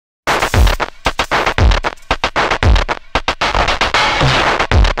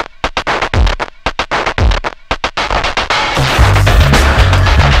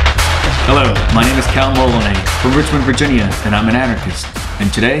My name is Kal Molinet from Richmond, Virginia, and I'm an anarchist.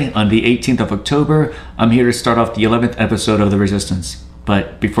 And today, on the 18th of October, I'm here to start off the 11th episode of The Resistance.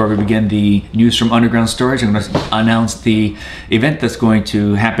 But before we begin the news from underground storage, I'm going to announce the event that's going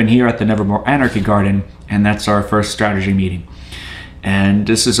to happen here at the Nevermore Anarchy Garden, and that's our first strategy meeting. And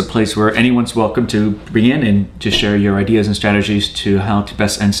this is a place where anyone's welcome to bring in and to share your ideas and strategies to how to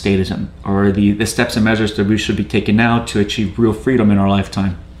best end statism, or the steps and measures that we should be taking now to achieve real freedom in our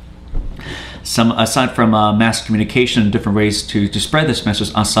lifetime. Aside from mass communication and different ways to spread this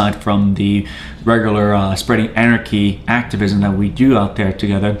message, aside from the regular spreading anarchy activism that we do out there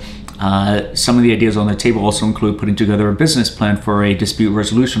together, some of the ideas on the table also include putting together a business plan for a dispute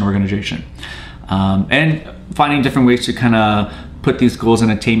resolution organization, and finding different ways to kind of put these goals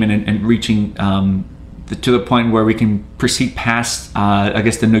in attainment and reaching to the point where we can proceed past, I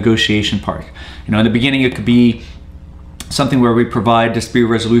guess, the negotiation part. You know, in the beginning, it could be something where we provide dispute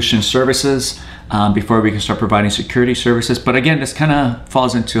resolution services before we can start providing security services. But again, this kind of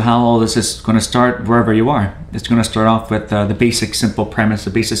falls into how all this is going to start wherever you are. It's going to start off with the basic simple premise, the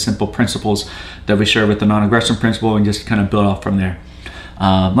basic simple principles that we share with the non-aggression principle, and just kind of build off from there.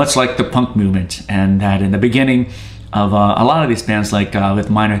 Much like the punk movement, and that in the beginning of a lot of these bands, like with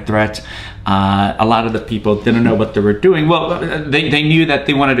Minor Threat, a lot of the people didn't know what they were doing. Well, they knew that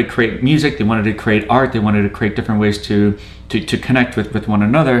they wanted to create music, they wanted to create art, they wanted to create different ways to connect with one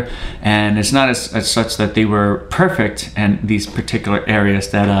another. And it's not as such that they were perfect in these particular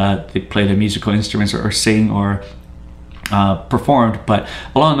areas that they play the musical instruments or sing or performed, but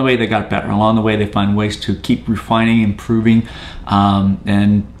along the way they got better. Along the way they find ways to keep refining, improving,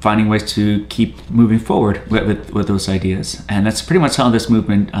 and finding ways to keep moving forward with those ideas. And that's pretty much how this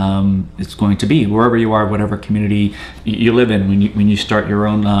movement is going to be, wherever you are, whatever community you live in, when you start your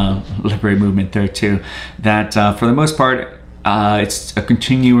own Liberate movement there too. That for the most part, it's a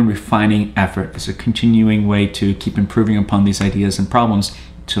continuing refining effort. It's a continuing way to keep improving upon these ideas and problems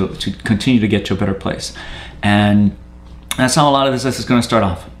to continue to get to a better place. And that's how a lot of this is going to start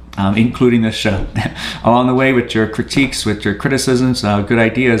off, including this show. Along the way, with your critiques, with your criticisms, good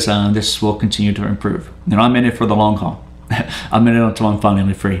ideas, this will continue to improve. You know, I'm in it for the long haul. I'm in it until I'm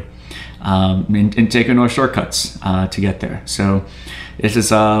finally free, and taking no shortcuts to get there. So this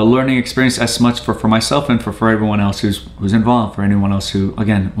is a learning experience as much for myself and for everyone else who's involved, for anyone else who,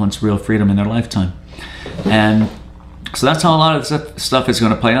 again, wants real freedom in their lifetime. And so that's how a lot of this stuff is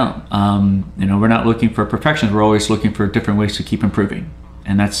going to play out. You know, we're not looking for perfection. We're always looking for different ways to keep improving.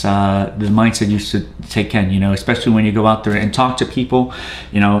 And that's the mindset you should take in, you know, especially when you go out there and talk to people.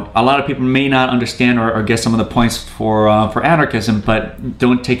 You know, a lot of people may not understand or get some of the points for anarchism, but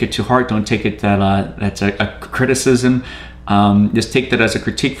don't take it too hard. Don't take it that that's a criticism. Just take that as a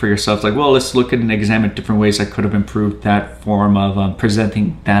critique for yourself. Like, well, let's look at and examine different ways I could have improved that form of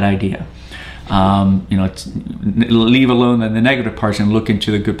presenting that idea. You know, leave alone the negative parts and look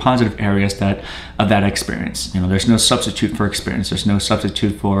into the good positive areas of that experience. You know, there's no substitute for experience. There's no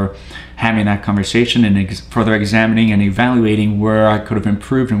substitute for having that conversation and further examining and evaluating where I could have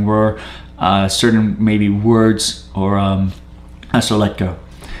improved and where certain maybe words or has to let go.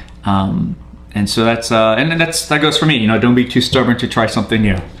 And so that goes for me. You know, don't be too stubborn to try something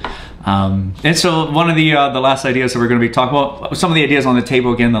new. And so one of the last ideas that we're going to be talking about, some of the ideas on the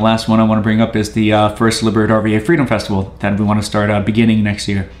table, again, the last one I want to bring up is the first Liberate RVA Freedom Festival that we want to start beginning next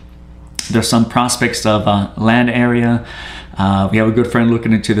year. There's some prospects of land area. We have a good friend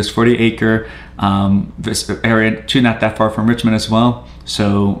looking into this 40-acre this area, too, not that far from Richmond as well.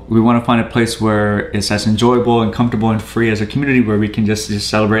 So we want to find a place where it's as enjoyable and comfortable and free as a community, where we can just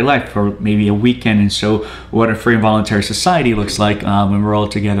celebrate life for maybe a weekend and show what a free and voluntary society looks like when we're all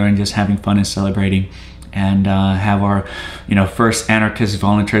together and just having fun and celebrating, and have our, you know, first anarchist,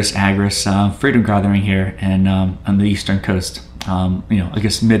 voluntarist, agorist freedom gathering here and on the eastern coast. You know, I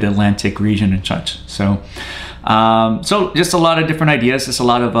guess mid-Atlantic region and such. So so just a lot of different ideas. Just a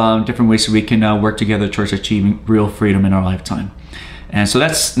lot of different ways that we can work together towards achieving real freedom in our lifetime. And so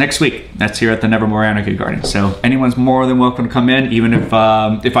that's next week. That's here at the Nevermore Anarchy Garden. So anyone's more than welcome to come in. Even if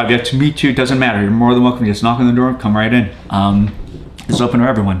I've yet to meet you, it doesn't matter. You're more than welcome to just knock on the door, come right in. It's open to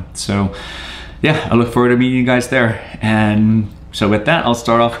everyone. So yeah, I look forward to meeting you guys there. And so with that, I'll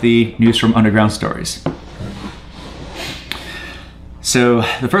start off the news from underground stories. So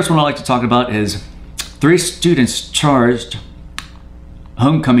the first one I'd like to talk about is 3 students charged,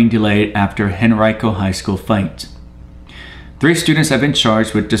 homecoming delayed after Henrico High School fight. 3 students have been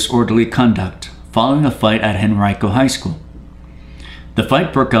charged with disorderly conduct following a fight at Henrico High School. The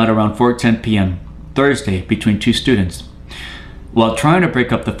fight broke out around 4:10 p.m. Thursday between 2 students. While trying to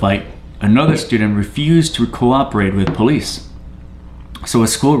break up the fight, another student refused to cooperate with police. So a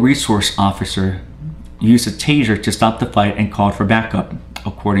school resource officer used a taser to stop the fight and called for backup,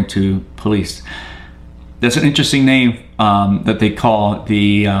 according to police. That's an interesting name that they call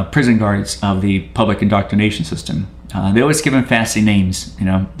the prison guards of the public indoctrination system. They always give them fancy names, you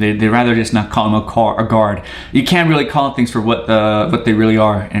know. They rather just not call them a guard. You can't really call things for what they really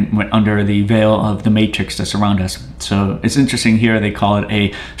are, and under the veil of the matrix that surround us. So it's interesting here they call it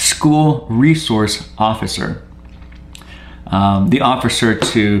a school resource officer. The officer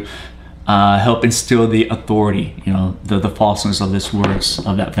to help instill the authority, you know, the falseness of this words,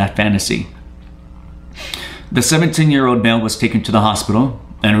 of that fantasy. The 17-year-old male was taken to the hospital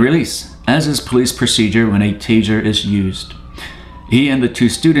and released, as is police procedure when a taser is used. He and the 2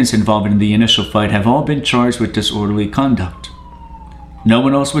 students involved in the initial fight have all been charged with disorderly conduct. No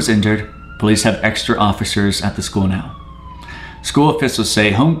one else was injured. Police have extra officers at the school now. School officials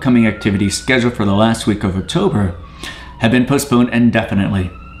say homecoming activities scheduled for the last week of October have been postponed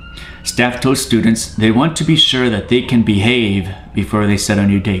indefinitely. Staff told students they want to be sure that they can behave before they set a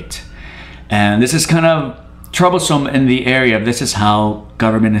new date. And this is kind of troublesome in the area. This is how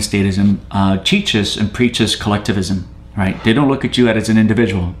government and statism teaches and preaches collectivism, right? They don't look at you as an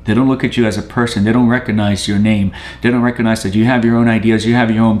individual. They don't look at you as a person. They don't recognize your name. They don't recognize that you have your own ideas, you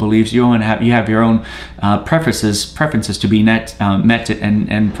have your own beliefs, you have your own preferences to be met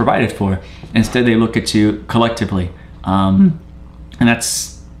and provided for. Instead, they look at you collectively, and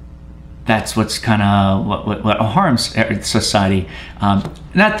that's what's kind of what harms society.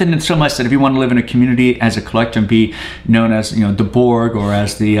 Not that so much that if you want to live in a community as a collective and be known as, you know, the Borg or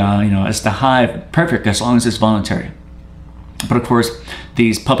as the as the hive, perfect, as long as it's voluntary. But of course,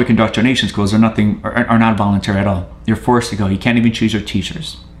 these public indoctrination schools are not voluntary at all. You're forced to go. You can't even choose your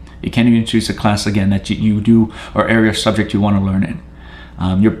teachers. You can't even choose a class again that you do or area of subject you want to learn in.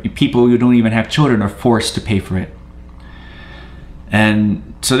 Your people who don't even have children are forced to pay for it.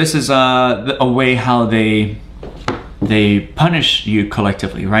 And so this is a way how they punish you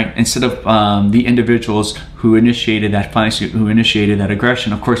collectively, right? Instead of the individuals who initiated that fight, who initiated that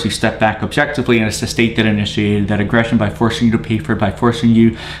aggression, of course you step back objectively, and it's the state that initiated that aggression by forcing you to pay for it, by forcing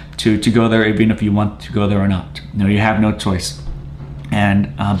you to go there even if you want to go there or not. You know, you have no choice.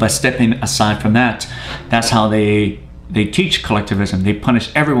 And by stepping aside from that, that's how they teach collectivism. They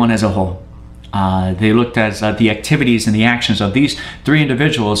punish everyone as a whole. They looked at the activities and the actions of these 3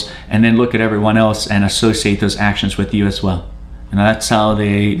 individuals, and then look at everyone else and associate those actions with you as well. And that's how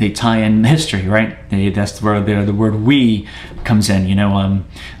they tie in history, right? That's where the word "we" comes in. You know,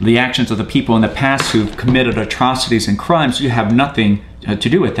 the actions of the people in the past who've committed atrocities and crimes, you have nothing to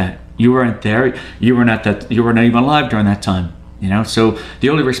do with that. You weren't there. You were not even alive during that time. You know, so the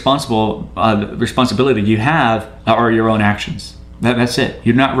only responsibility you have are your own actions. That's it.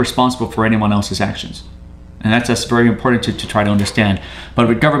 You're not responsible for anyone else's actions. And that's very important to try to understand. But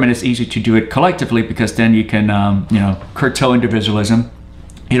with government, it's easy to do it collectively, because then you can, curtail individualism.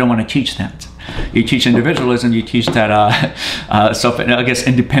 You don't want to teach that. You teach individualism, you teach that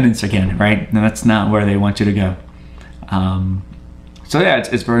independence again, right? And that's not where they want you to go. So yeah,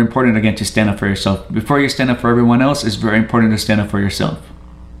 it's very important, again, to stand up for yourself. Before you stand up for everyone else, it's very important to stand up for yourself.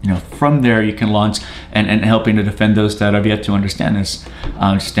 You know, from there you can launch and helping to defend those that have yet to understand this.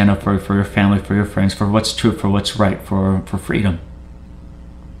 Stand up for your family, for your friends, for what's true, for what's right, for freedom.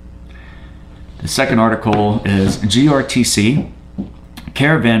 The second article is GRTC,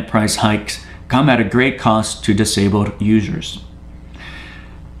 caravan price hikes come at a great cost to disabled users.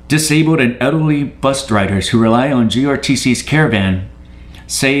 Disabled and elderly bus riders who rely on GRTC's caravan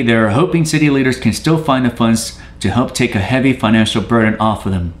say they're hoping city leaders can still find the funds to help take a heavy financial burden off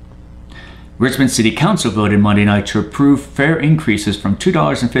of them. Richmond City Council voted Monday night to approve fare increases from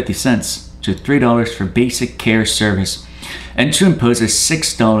 $2.50 to $3 for basic care service, and to impose a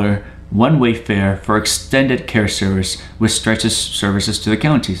 $6 one-way fare for extended care service, which stretches services to the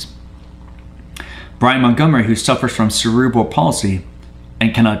counties. Brian Montgomery, who suffers from cerebral palsy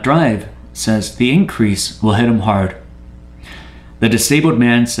and cannot drive, says the increase will hit him hard. The disabled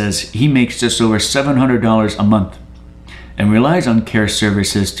man says he makes just over $700 a month and relies on care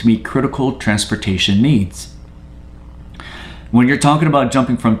services to meet critical transportation needs. When you're talking about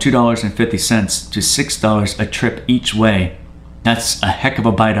jumping from $2.50 to $6 a trip each way, that's a heck of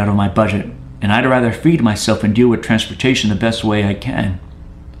a bite out of my budget, and I'd rather feed myself and deal with transportation the best way I can.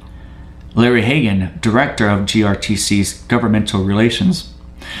 Larry Hagan, director of GRTC's governmental relations,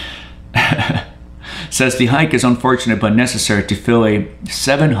 says the hike is unfortunate but necessary to fill a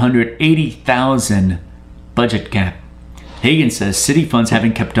 $780,000 budget gap. Hagan says city funds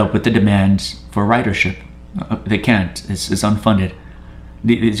haven't kept up with the demands for ridership. They can't. It's unfunded.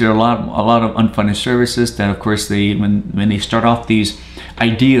 These are a lot of unfunded services that, of course, when they start off these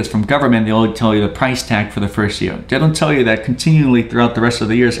ideas from government, they only tell you the price tag for the first year. They don't tell you that continually throughout the rest of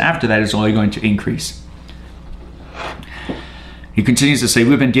the years after that is only going to increase. He continues to say,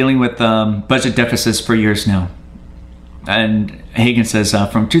 we've been dealing with budget deficits for years now. And Hagen says,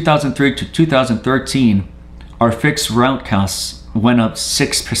 from 2003 to 2013, our fixed route costs went up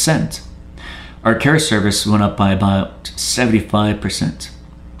 6%. Our care service went up by about 75%.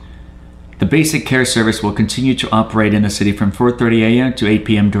 The basic care service will continue to operate in the city from 4:30 a.m. to 8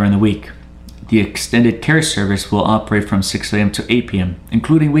 p.m. during the week. The extended care service will operate from 6 a.m. to 8 p.m.,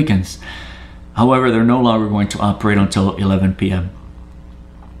 including weekends. However, they're no longer going to operate until 11 p.m.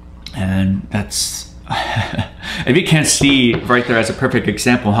 And that's... if you can't see right there as a perfect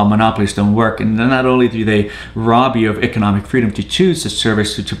example how monopolies don't work, and not only do they rob you of economic freedom to choose the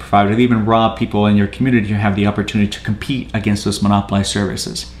service to provide, they even rob people in your community to have the opportunity to compete against those monopolized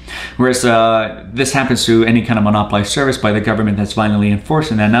services. Whereas this happens to any kind of monopolized service by the government that's violently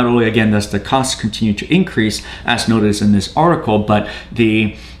enforcing that. Not only, again, does the cost continue to increase, as noticed in this article, but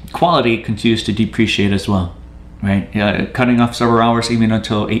the quality continues to depreciate as well, right? Cutting off several hours even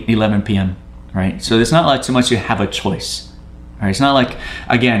until 11 p.m. Right, so it's not like so much you have a choice. Right, it's not like,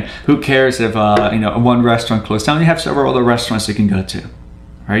 again, who cares if one restaurant closed down? You have several other restaurants you can go to.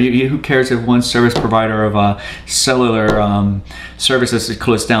 Right, who cares if one service provider of cellular services is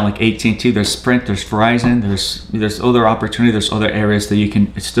closed down, like AT&T? There's Sprint, there's Verizon, there's other opportunity, there's other areas that you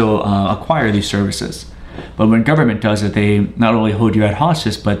can still acquire these services. But when government does it, they not only hold you at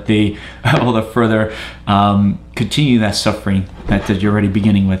hostage, but they all the further continue that suffering that you're already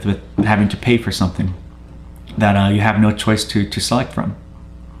beginning with having to pay for something that you have no choice to select from.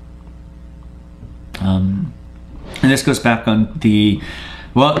 And this goes back on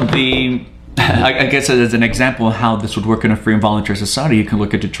I guess as an example of how this would work in a free and voluntary society, you can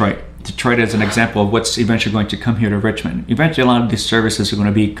look at Detroit. Detroit as an example of what's eventually going to come here to Richmond. Eventually, a lot of these services are going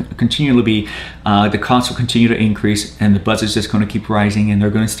to the costs will continue to increase, and the budget's just going to keep rising, and they're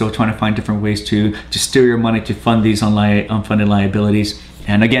going to still trying to find different ways to steal your money to fund these unfunded liabilities.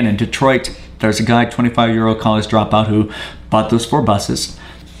 And again, in Detroit, there's a guy, 25-year-old college dropout, who bought those 4 buses,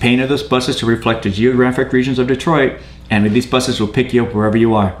 painted those buses to reflect the geographic regions of Detroit, and these buses will pick you up wherever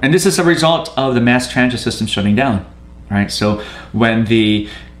you are. And this is a result of the mass transit system shutting down, right? So when the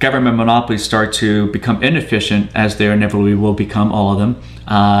government monopolies start to become inefficient, as they inevitably will become, all of them,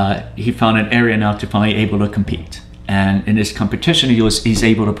 he found an area now to finally able to compete. And in this competition, he's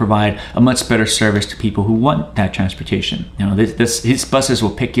able to provide a much better service to people who want that transportation. His buses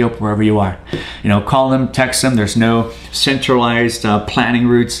will pick you up wherever you are. Call them, text them. There's no centralized planning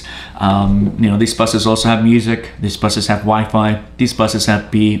routes. These buses also have music. These buses have Wi-Fi. These buses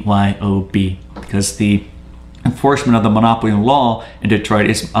have BYOB, because the enforcement of the monopoly law in Detroit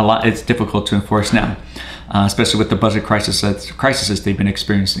it's difficult to enforce now, especially with the budget crises they've been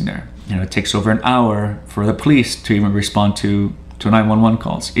experiencing there. It takes over an hour for the police to even respond to 911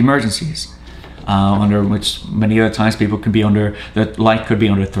 calls, emergencies, under which many other times people could be the life could be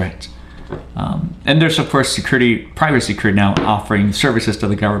under threat. And there's, of course, private security now offering services that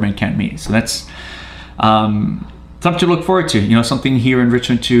the government can't meet. So that's something to look forward to, something here in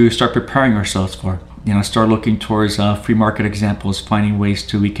Richmond to start preparing ourselves for. Start looking towards free market examples, finding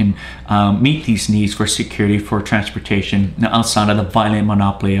ways we can meet these needs for security, for transportation, outside of the violent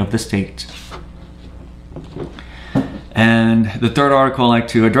monopoly of the state. And the third article I'd like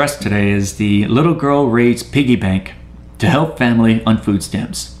to address today is the little girl raids piggy bank to help family on food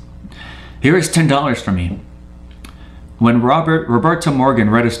stamps. Here is $10 for me. When Roberta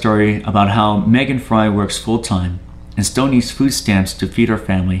Morgan read a story about how Megan Fry works full-time and still needs food stamps to feed her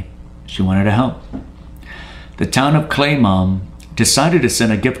family, she wanted to help. The town of Clay Mom decided to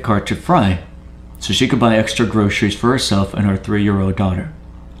send a gift card to Fry so she could buy extra groceries for herself and her 3-year-old daughter,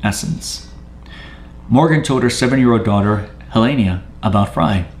 Essence. Morgan told her 7-year-old daughter, Helena, about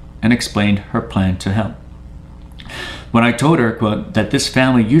Fry and explained her plan to help. When I told her, quote, that this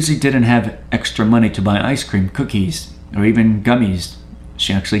family usually didn't have extra money to buy ice cream, cookies, or even gummies,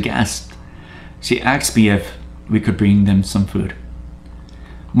 she actually gasped. She asked me if we could bring them some food.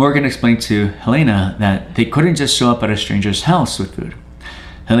 Morgan explained to Helena that they couldn't just show up at a stranger's house with food.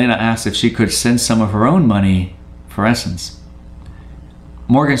 Helena asked if she could send some of her own money for Essence.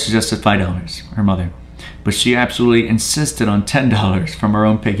 Morgan suggested $5, her mother, but she absolutely insisted on $10 from her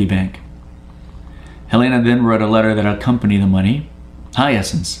own piggy bank. Helena then wrote a letter that accompanied the money. Hi,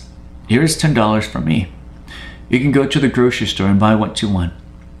 Essence. Here's $10 from me. You can go to the grocery store and buy what you want.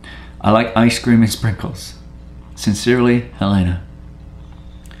 I like ice cream and sprinkles. Sincerely, Helena.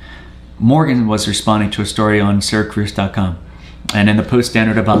 Morgan was responding to a story on Syracuse.com. And in the Post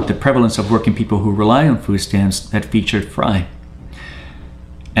Standard about the prevalence of working people who rely on food stamps that featured Fry.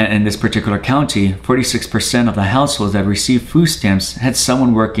 And in this particular county, 46% of the households that received food stamps had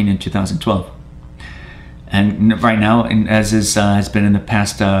someone working in 2012. And right now, and as has been in the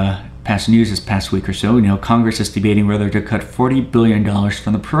past news this past week or so, Congress is debating whether to cut $40 billion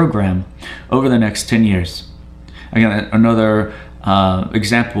from the program over the next 10 years. Again, another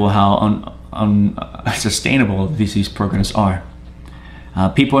example of how unsustainable these programs are.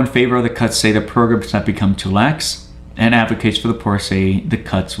 People in favor of the cuts say the programs have become too lax, and advocates for the poor say the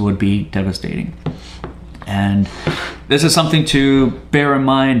cuts would be devastating. And this is something to bear in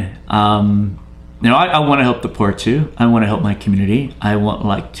mind. I want to help the poor too. I want to help my community. I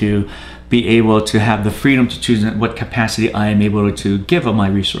like to be able to have the freedom to choose in what capacity I am able to give of my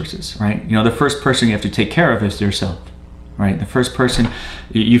resources, right? The first person you have to take care of is yourself, right? The first person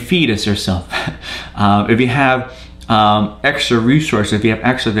you feed is yourself. If you have extra resources, if you have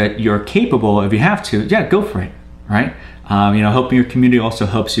extra that you're capable, if you have to, yeah, go for it, right? Helping your community also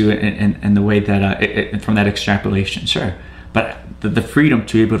helps you in the way that from that extrapolation, sure. But the freedom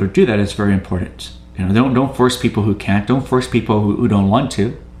to be able to do that is very important. Don't force people who can't. Don't force people who don't want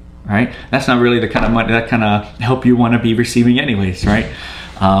to, right? That's not really the kind of money, that kind of help you want to be receiving anyways, right?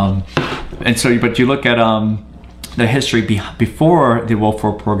 And so, but you look at the history before the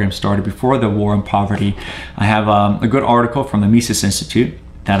welfare program started, before the war on poverty. I have a good article from the Mises Institute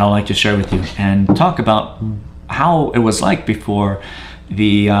that I'd like to share with you and talk about how it was like before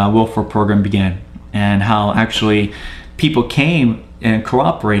the welfare program began, and how actually people came and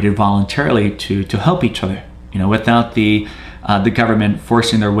cooperated voluntarily to help each other, without the government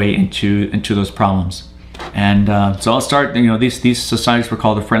forcing their way into those problems. And so I'll start. These societies were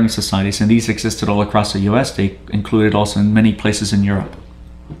called the friendly societies, and these existed all across the U.S. They included also in many places in Europe.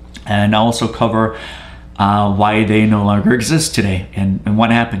 And I'll also cover why they no longer exist today and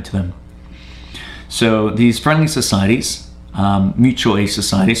what happened to them. So these friendly societies, mutual aid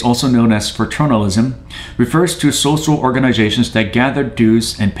societies, also known as fraternalism, refers to social organizations that gathered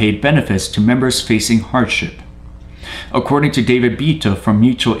dues and paid benefits to members facing hardship. According to David Beto from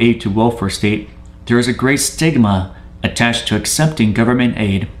Mutual Aid to Welfare State, there is a great stigma attached to accepting government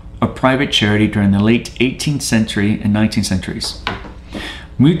aid or private charity during the late 18th century and 19th centuries.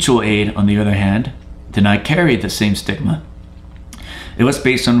 Mutual aid, on the other hand, did not carry the same stigma. It was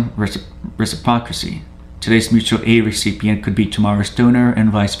based on reciprocity. Today's mutual aid recipient could be tomorrow's donor,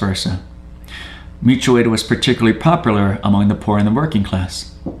 and vice versa. Mutual aid was particularly popular among the poor and the working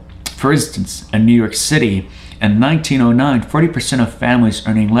class. For instance, in New York City, in 1909, 40% of families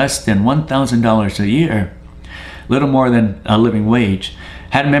earning less than $1,000 a year, little more than a living wage,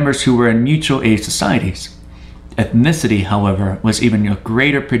 had members who were in mutual aid societies. Ethnicity, however, was even a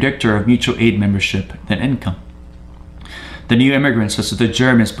greater predictor of mutual aid membership than income. The new immigrants, such as the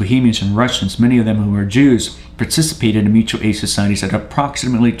Germans, Bohemians, and Russians, many of them who were Jews, participated in mutual aid societies at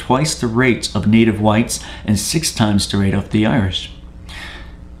approximately twice the rates of native whites and 6 times the rate of the Irish.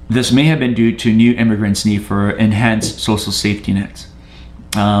 This may have been due to new immigrants' need for enhanced social safety nets.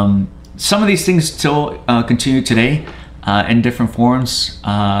 Some of these things still continue today in different forms.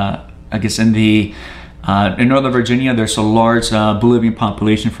 I guess in Northern Virginia, there's a large Bolivian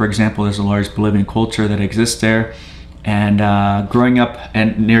population, for example. There's a large Bolivian culture that exists there. And growing up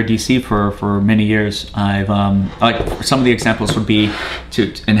near DC for many years, I've like some of the examples would be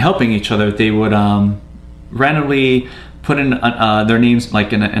in helping each other. They would randomly put in their names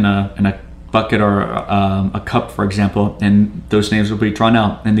like in a bucket or a cup, for example, and those names would be drawn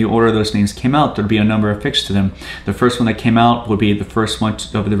out. In the order those names came out, there'd be a number affixed to them. The first one that came out would be the first one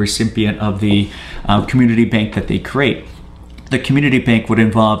of the recipient of the community bank that they create. The community bank would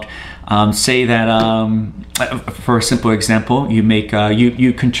involve, say that, for a simple example, you make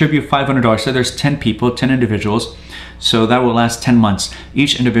you contribute $500. So there's 10 people, 10 individuals, so that will last 10 months.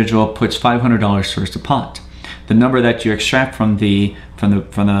 Each individual puts $500 towards the pot. The number that you extract from the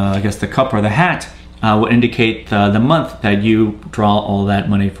I guess the cup or the hat will indicate the month that you draw all that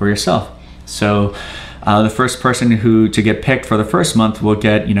money for yourself. So the first person to get picked for the first month will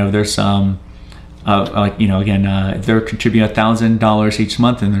get, there's again, if they're contributing $1,000 each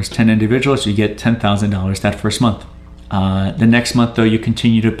month and there's 10 individuals, you get $10,000 that first month. The next month, though, you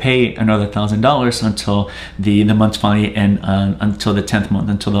continue to pay another $1,000 until the month's finally end, until the 10th month,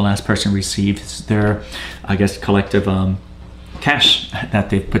 until the last person receives their, I guess, collective cash that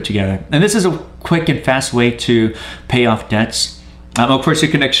they've put together. And this is a quick and fast way to pay off debts. Of course, you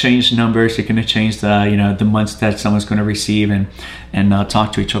can exchange numbers. You can exchange the months that someone's going to receive and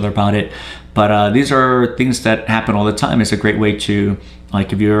talk to each other about it. But these are things that happen all the time. It's a great way to,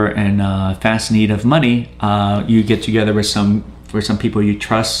 like, if you're in fast need of money, you get together with some for some people you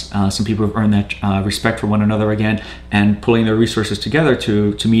trust, some people have earned that respect for one another again, and pulling their resources together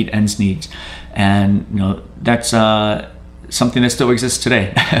to meet ends needs. And that's something that still exists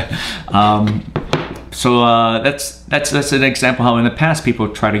today. So that's an example how in the past people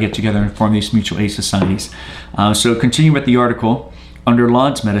try to get together and form these mutual aid societies. So continue with the article. Under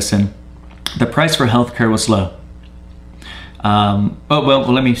Lodge medicine, the price for healthcare was low. Well,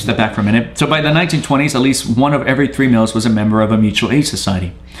 let me step back for a minute. So by the 1920s, at least one of every 3 males was a member of a mutual aid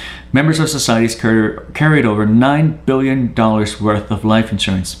society. Members of societies carried over $9 billion worth of life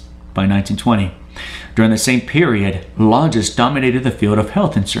insurance by 1920. During the same period, lodges dominated the field of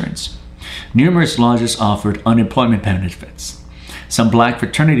health insurance. Numerous lodges offered unemployment benefits. Some black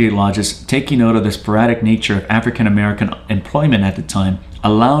fraternity lodges, taking note of the sporadic nature of African American employment at the time,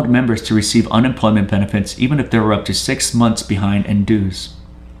 allowed members to receive unemployment benefits even if they were up to 6 months behind in dues.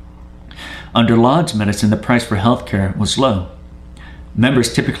 Under lodge medicine, the price for health care was low.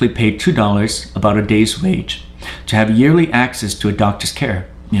 Members typically paid $2, about a day's wage, to have yearly access to a doctor's care.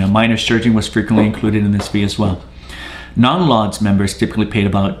 Minor surgery was frequently included in this fee as well. Non-lodge members typically paid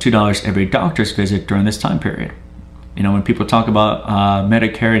about $2 every doctor's visit during this time period. When people talk about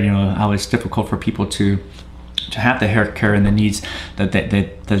Medicare, how it's difficult for people to have the health care and the needs that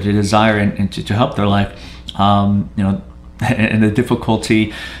they desire and to help their life, and the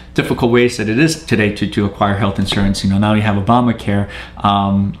difficult ways that it is today to acquire health insurance. Now you have Obamacare,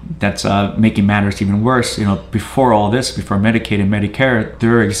 that's making matters even worse. Before all this, before Medicaid and Medicare,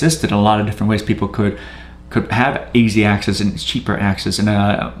 there existed a lot of different ways people could have easy access and cheaper access and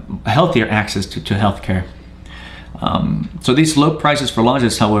healthier access to health care. So these low prices for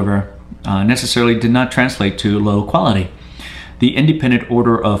lodges, however, necessarily did not translate to low quality. The Independent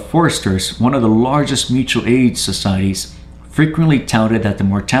Order of Foresters, one of the largest mutual aid societies, frequently touted that the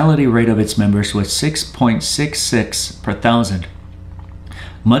mortality rate of its members was 6.66 per thousand,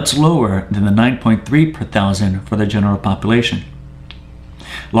 much lower than the 9.3 per thousand for the general population.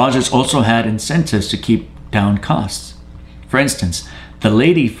 Lodges also had incentives to keep down costs. For instance, the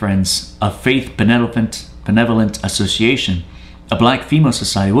Lady Friends of Faith Benevolent Association, a black female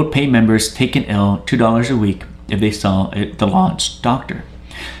society, would pay members taken ill $2 a week if they saw the lodge doctor,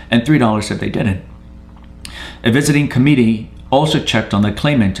 and $3 if they didn't. A visiting committee also checked on the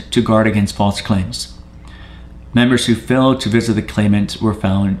claimant to guard against false claims. Members who failed to visit the claimant were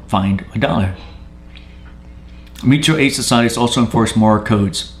fined $1. Mutual aid societies also enforced moral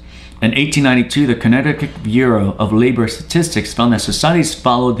codes. In 1892, the Connecticut Bureau of Labor Statistics found that societies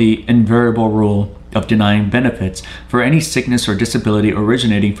followed the invariable rule of denying benefits for any sickness or disability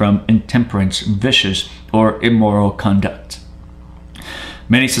originating from intemperance, vicious, or immoral conduct.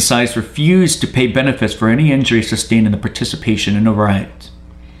 Many societies refused to pay benefits for any injury sustained in the participation in a riot.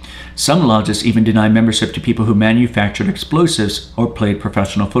 Some lodges even denied membership to people who manufactured explosives or played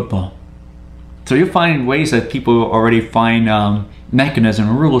professional football. So you'll find ways that people already find mechanism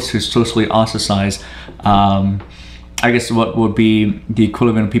and rules to socially ostracize, I guess what would be the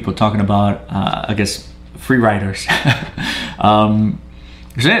equivalent of people talking about, I guess, free riders.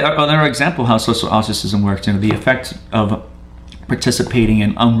 Another example of how social ostracism works, the effect of participating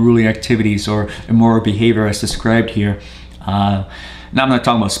in unruly activities or immoral behavior as described here. Now I'm not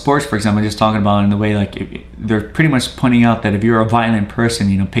talking about sports, for example, I'm just talking about in the way they're pretty much pointing out that if you're a violent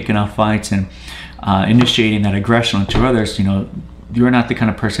person, picking up fights and initiating that aggression onto others, you're not the kind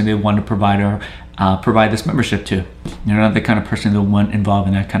of person they want to provide this membership to. You're not the kind of person they want involved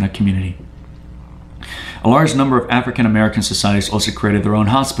in that kind of community. A large number of African American societies also created their own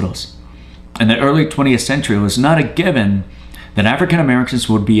hospitals. In the early 20th century, it was not a given that African Americans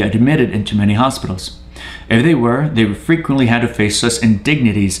would be admitted into many hospitals. If they were, they frequently had to face such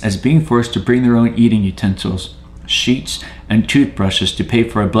indignities as being forced to bring their own eating utensils, sheets, and toothbrushes to pay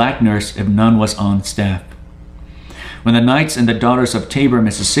for a black nurse if none was on staff. When the Knights and the Daughters of Tabor,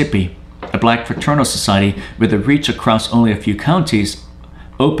 Mississippi, a black fraternal society with a reach across only a few counties,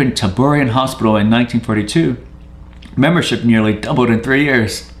 opened Taborian Hospital in 1942, membership nearly doubled in 3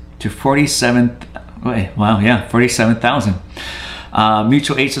 years to 47,000.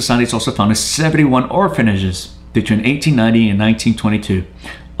 Mutual aid societies also founded 71 orphanages between 1890 and 1922,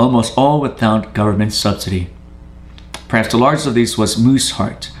 almost all without government subsidy. Perhaps the largest of these was Moose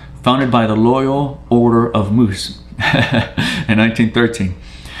Heart, founded by the Loyal Order of Moose in 1913.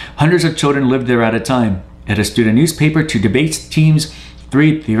 Hundreds of children lived there at a time. It had a student newspaper, 2 debate teams,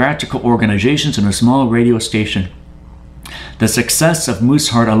 3 theatrical organizations, and a small radio station. The success of Moose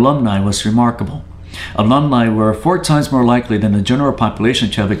Heart alumni was remarkable. Alumni were 4 times more likely than the general population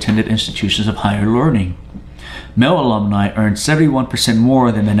to have attended institutions of higher learning. Male alumni earned 71%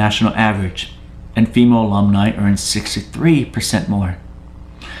 more than the national average. and female alumni earned 63% more.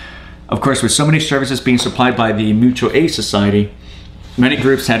 Of course, with so many services being supplied by the Mutual Aid Society, many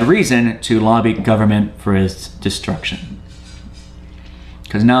groups had reason to lobby government for its destruction.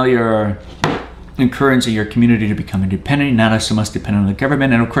 Because now you're encouraging your community to become independent, not so much dependent on the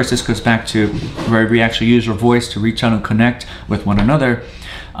government. And of course, this goes back to where we actually use our voice to reach out and connect with one another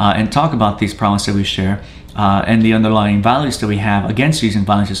and talk about these problems that we share and the underlying values that we have against using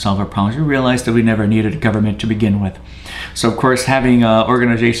violence to solve our problems. We realized that we never needed a government to begin with. So of course, having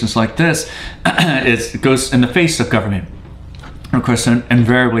organizations like this it goes in the face of government. Of course,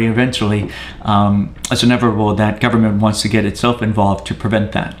 invariably, eventually, it's inevitable that government wants to get itself involved to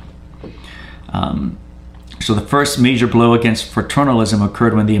prevent that. So the first major blow against fraternalism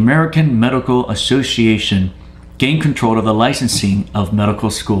occurred when the American Medical Association gained control of the licensing of medical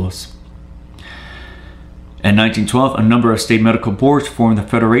schools. In 1912, a number of state medical boards formed the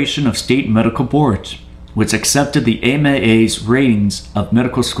Federation of State Medical Boards, which accepted the AMA's ratings of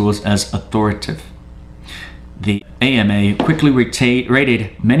medical schools as authoritative. The AMA quickly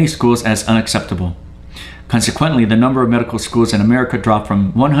rated many schools as unacceptable. Consequently, the number of medical schools in America dropped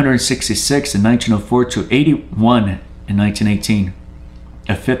from 166 in 1904 to 81 in 1918,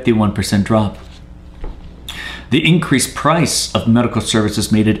 a 51% drop. The increased price of medical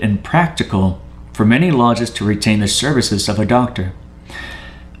services made it impractical for many lodges to retain the services of a doctor.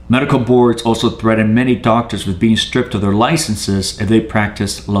 Medical boards also threatened many doctors with being stripped of their licenses if they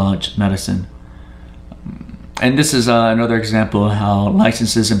practiced lodge medicine. And this is another example of how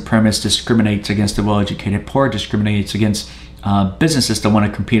licenses and permits discriminate against the well-educated poor, discriminates against businesses that want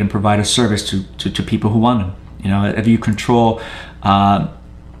to compete and provide a service to people who want them. You know, if you control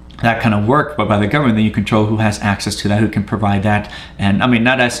that kind of work by the government, then you control who has access to that, who can provide that. And I mean,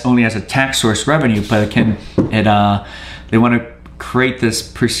 not as only as a tax source revenue, but they want to create this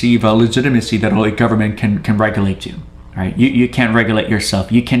perceived legitimacy that only government can regulate you. Right? You can't regulate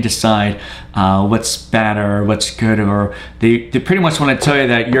yourself. You can't decide what's bad or what's good, or they pretty much want to tell you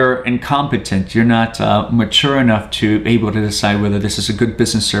that you're incompetent. You're not mature enough to be able to decide whether this is a good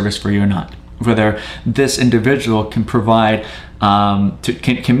business service for you or not. Whether this individual can provide,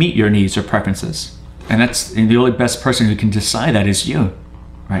 can meet your needs or preferences. And that's the only best person who can decide that is you.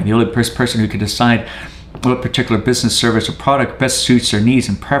 Right? The only person who can decide what particular business, service, or product best suits their needs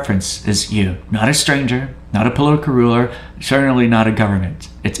and preference is you. Not a stranger, not a political ruler, certainly not a government.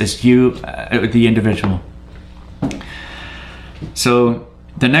 It's you, the individual. So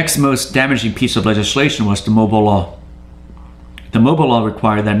the next most damaging piece of legislation was the mobile law. The mobile law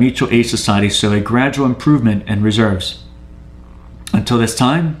required that mutual aid societies show a gradual improvement in reserves. Until this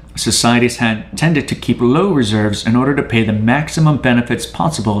time, societies had tended to keep low reserves in order to pay the maximum benefits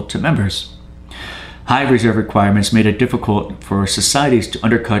possible to members. High reserve requirements made it difficult for societies to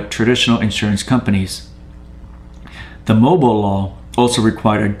undercut traditional insurance companies. The mobile law also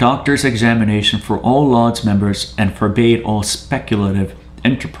required a doctor's examination for all lodge members and forbade all speculative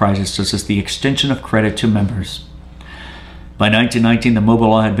enterprises such as the extension of credit to members. By 1919, the mobile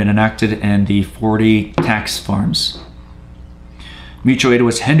law had been enacted in the 40 tax farms. Mutual aid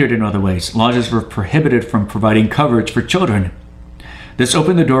was hindered in other ways. Lodges were prohibited from providing coverage for children. This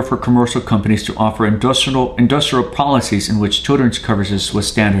opened the door for commercial companies to offer industrial policies in which children's coverage was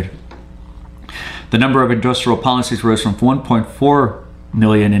standard. The number of industrial policies rose from 1.4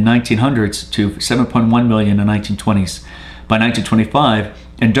 million in 1900s to 7.1 million in the 1920s. By 1925,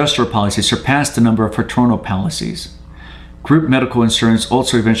 industrial policies surpassed the number of fraternal policies. Group medical insurance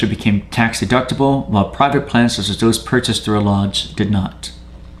also eventually became tax deductible, while private plans such as those purchased through a lodge did not.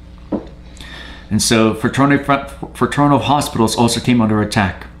 And so fraternal hospitals also came under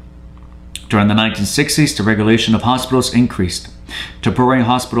attack. During the 1960s, the regulation of hospitals increased. Tabor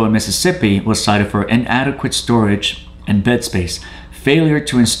Hospital in Mississippi was cited for inadequate storage and bed space, failure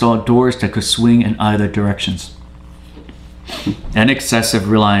to install doors that could swing in either directions, and excessive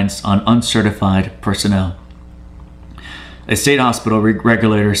reliance on uncertified personnel. A state hospital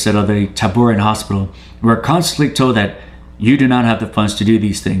regulator said of the Tabor Hospital, "We're constantly told that you do not have the funds to do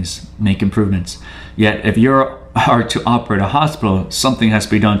these things, make improvements. Yet if you are to operate a hospital, something has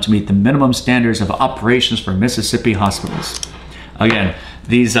to be done to meet the minimum standards of operations for Mississippi hospitals." Again,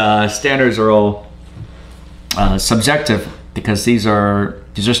 these standards are all subjective because these are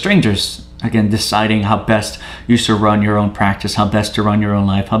strangers. Again, deciding how best you should run your own practice, how best to run your own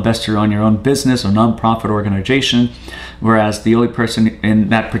life, how best to run your own business or nonprofit organization, whereas the only person in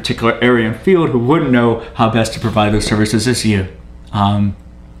that particular area and field who wouldn't know how best to provide those services is you.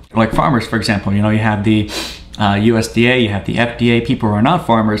 Like farmers, for example, you know, you have the USDA, you have the FDA, people who are not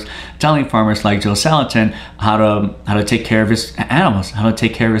farmers, telling farmers like Joe Salatin how to take care of his animals, how to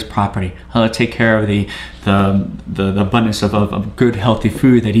take care of his property, how to take care of the abundance of good, healthy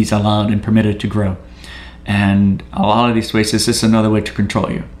food that he's allowed and permitted to grow. And a lot of these ways, this is another way to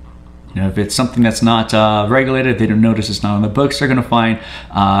control you. You know, if it's something that's not regulated, they don't notice it's not on the books, they're going to find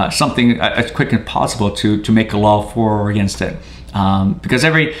something as quick as possible to make a law for or against it. Because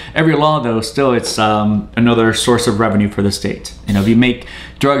every law, though, still it's another source of revenue for the state. You know, if you make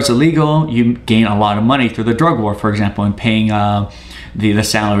drugs illegal, you gain a lot of money through the drug war, for example, and paying the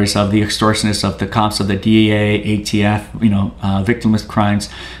salaries of the extortionists, of the cops, of the DEA, ATF, you know, victimless crimes.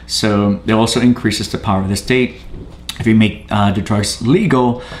 So it also increases the power of the state. If you make the drugs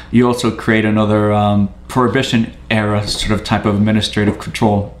legal, you also create another prohibition era sort of type of administrative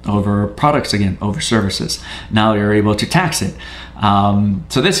control over products, again, over services. Now you're able to tax it.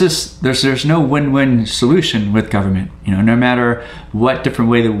 So there's no win-win solution with government. You know, no matter what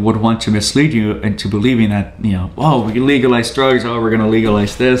different way they would want to mislead you into believing that, you know, oh, we legalize drugs, oh, we're going to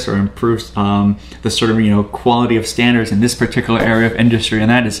legalize this, or improve the sort of, you know, quality of standards in this particular area of industry,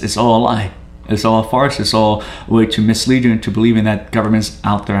 and that is all a lie. It's all a farce. It's all a way to mislead you into believing that government's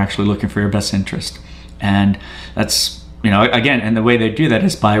out there actually looking for your best interest. And that's, you know, again, and the way they do that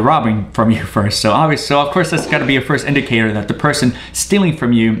is by robbing from you first. So of course, that's got to be a first indicator that the person stealing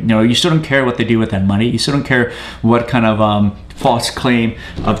from you, you know, you shouldn't care what they do with that money. You shouldn't care what kind of false claim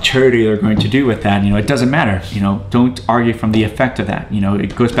of charity they're going to do with that. You know, it doesn't matter. You know, don't argue from the effect of that. You know,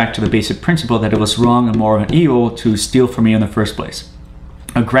 it goes back to the basic principle that it was wrong and moral and evil to steal from me in the first place.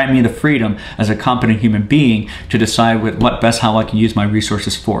 Grant me the freedom as a competent human being to decide with what best how I can use my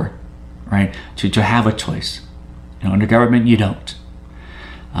resources for, right? To have a choice. You know, under government, you don't.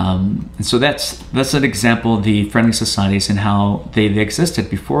 And so that's an example of the friendly societies and how they existed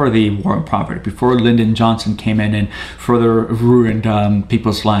before the war on poverty, before Lyndon Johnson came in and further ruined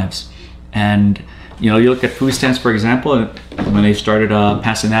people's lives. And you know, you look at food stamps, for example, when they started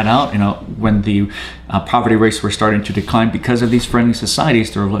passing that out, you know, when the poverty rates were starting to decline because of these friendly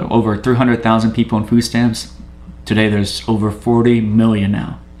societies, there were over 300,000 people on food stamps. Today, there's over 40 million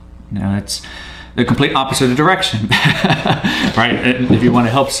now. You know, that's the complete opposite of the direction, right? And if you want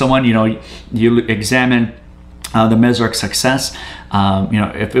to help someone, you know, you examine the measure of success. You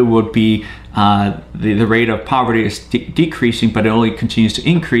know, if it would be the rate of poverty is decreasing, but it only continues to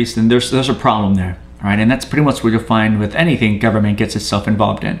increase, then there's a problem there. Right, and that's pretty much what you'll find with anything government gets itself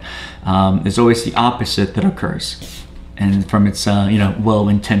involved in. There's always the opposite that occurs, and from its you know, well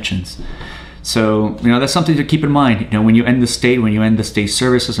intentions. So you know, that's something to keep in mind. You know, when you end the state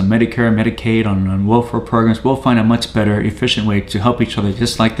services on Medicare, Medicaid, on welfare programs, we'll find a much better, efficient way to help each other.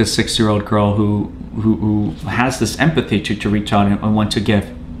 Just like this 6-year-old girl who has this empathy to reach out and want to give.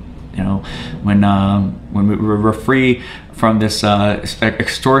 You know, when we're free from this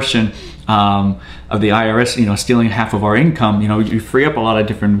extortion of the IRS, you know, stealing half of our income, you know, you free up a lot of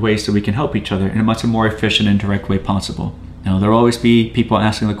different ways that we can help each other in a much more efficient and direct way possible. You know, there'll always be people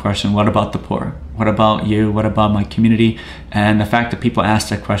asking the question, what about the poor? What about you? What about my community? And the fact that people ask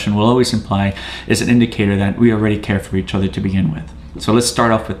that question will always imply is an indicator that we already care for each other to begin with. So let's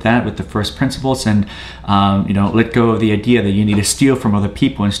start off with that, with the first principles, and you know, let go of the idea that you need to steal from other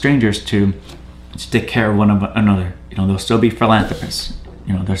people and strangers to take care of one another. You know, there'll still be philanthropists.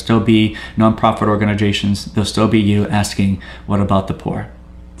 You know, there'll still be nonprofit organizations. There'll still be you asking, what about the poor?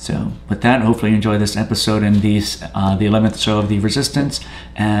 So with that, hopefully you enjoy this episode and the 11th show of The Resistance,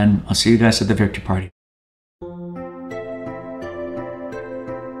 and I'll see you guys at the victory party.